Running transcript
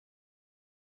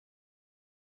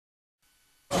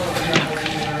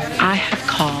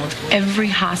called every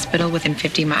hospital within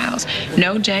 50 miles.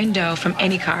 No Jane Doe from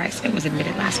any cars. It was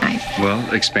admitted last night.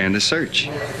 Well, expand the search.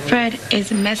 Fred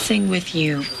is messing with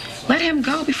you. Let him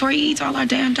go before he eats all our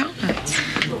damn donuts.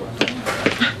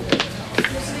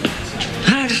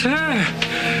 That's her.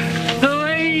 The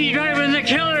lady driving the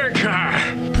killer car.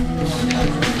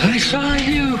 I saw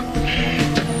you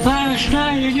last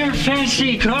night in your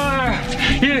fancy car.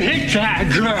 You hit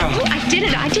that girl. I didn't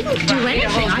do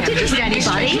anything. I didn't hit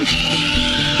anybody.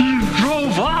 You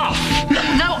drove off.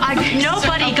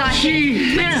 Nobody got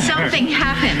hit. Something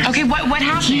happened. Okay, what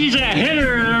happened? She's a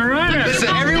hitter and a runner. Listen,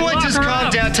 everyone just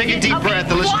calm down, take a deep breath,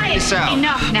 and let's figure this out.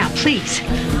 Enough now, please.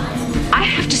 I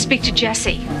have to speak to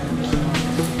Jesse.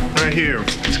 Right here.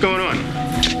 What's going on?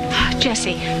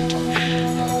 Jesse,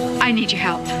 I need your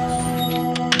help.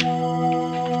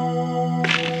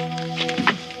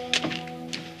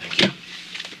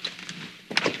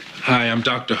 Hi, I'm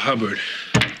Dr. Hubbard.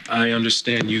 I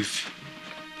understand you've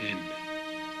been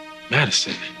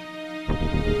Madison.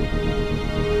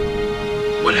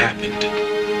 What happened?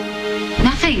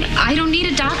 Nothing. I don't need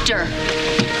a doctor.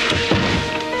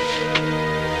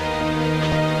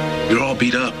 You're all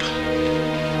beat up.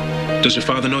 Does your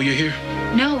father know you're here?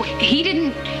 No, he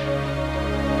didn't.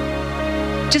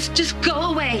 Just go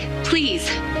away, please.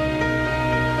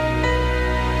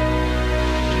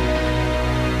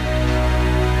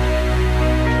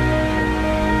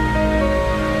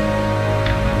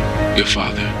 Your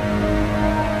father.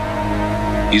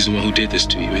 He's the one who did this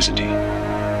to you, isn't he? I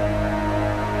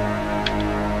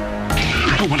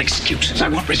don't want excuses. I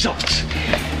want results.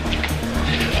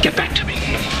 Get back to me.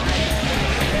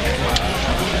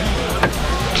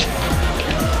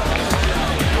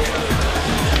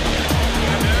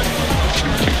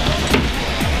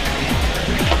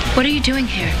 What are you doing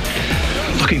here?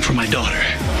 Looking for my daughter.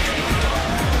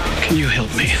 Can you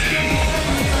help me?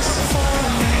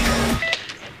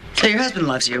 So your husband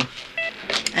loves you,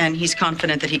 and he's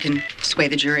confident that he can sway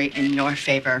the jury in your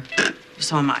favor.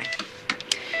 So am I.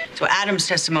 So Adam's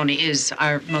testimony is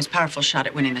our most powerful shot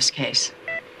at winning this case.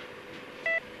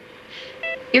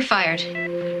 You're fired.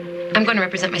 I'm going to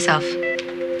represent myself.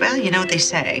 Well, you know what they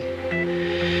say.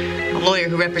 A lawyer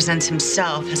who represents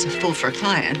himself has a fool for a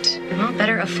client. Well,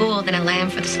 better a fool than a lamb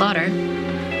for the slaughter.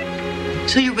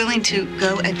 So you're willing to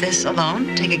go at this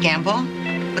alone, take a gamble,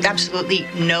 with absolutely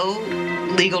no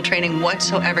legal training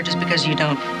whatsoever just because you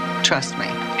don't trust me?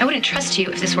 I wouldn't trust you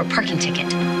if this were a parking ticket.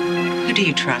 Who do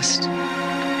you trust?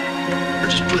 Or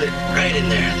just put it right in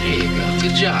there. There you go.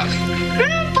 Good job.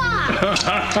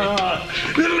 Grandpa!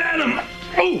 Little Adam.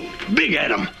 Oh, big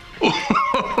Adam.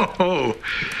 Oh,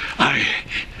 I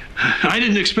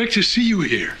didn't expect to see you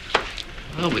here.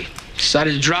 Well, we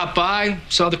decided to drop by,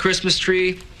 saw the Christmas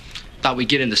tree, thought we'd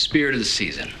get in the spirit of the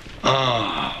season.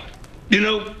 Ah. You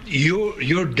know,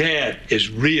 your dad is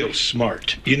real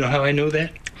smart. You know how I know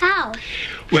that? How?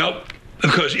 Well,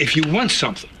 because if you want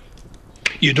something,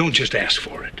 you don't just ask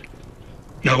for it.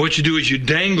 Now, what you do is you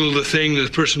dangle the thing that the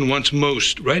person wants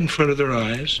most right in front of their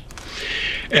eyes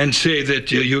and say that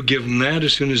you'll give them that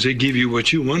as soon as they give you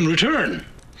what you want in return.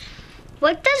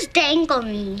 What does dangle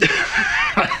mean?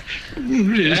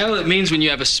 Well, it means when you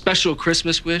have a special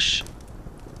Christmas wish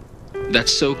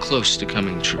that's so close to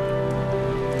coming true.